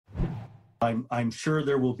I'm sure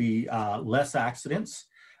there will be less accidents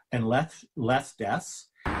and less deaths.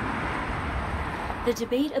 The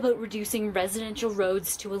debate about reducing residential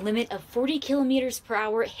roads to a limit of 40 kilometers per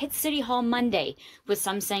hour hit City Hall Monday, with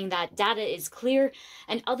some saying that data is clear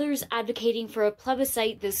and others advocating for a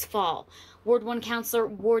plebiscite this fall. Ward 1 Councillor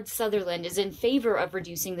Ward Sutherland is in favor of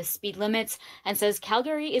reducing the speed limits and says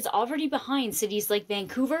Calgary is already behind cities like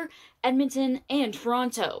Vancouver, Edmonton, and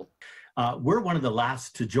Toronto. We're one of the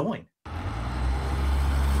last to join.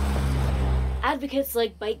 Advocates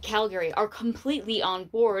like Bike Calgary are completely on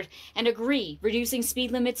board and agree reducing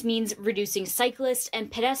speed limits means reducing cyclist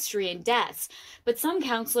and pedestrian deaths. But some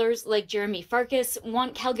councillors, like Jeremy Farkas,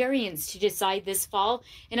 want Calgarians to decide this fall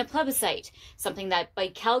in a plebiscite, something that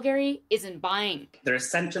Bike Calgary isn't buying. They're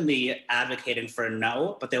essentially advocating for a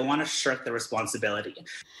no, but they want to shirk the responsibility.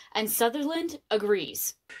 And Sutherland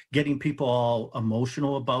agrees. Getting people all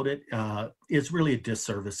emotional about it is really a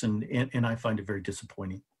disservice, and I find it very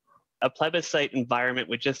disappointing. A plebiscite environment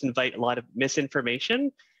would just invite a lot of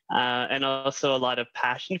misinformation and also a lot of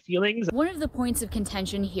passion feelings. One of the points of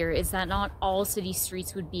contention here is that not all city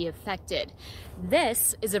streets would be affected.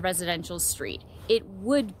 This is a residential street. It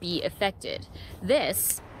would be affected.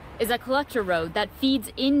 This is a collector road that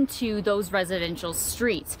feeds into those residential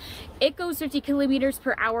streets. It goes 50 kilometers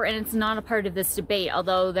per hour and it's not a part of this debate,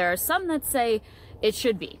 although there are some that say it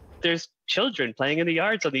should be. There's children playing in the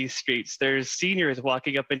yards on these streets. There's seniors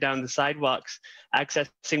walking up and down the sidewalks,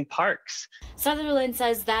 accessing parks. Sutherland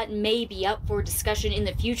says that may be up for discussion in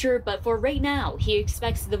the future, but for right now, he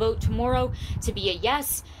expects the vote tomorrow to be a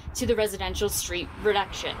yes to the residential street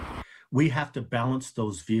reduction. We have to balance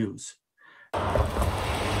those views.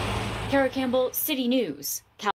 Kara Campbell, City News.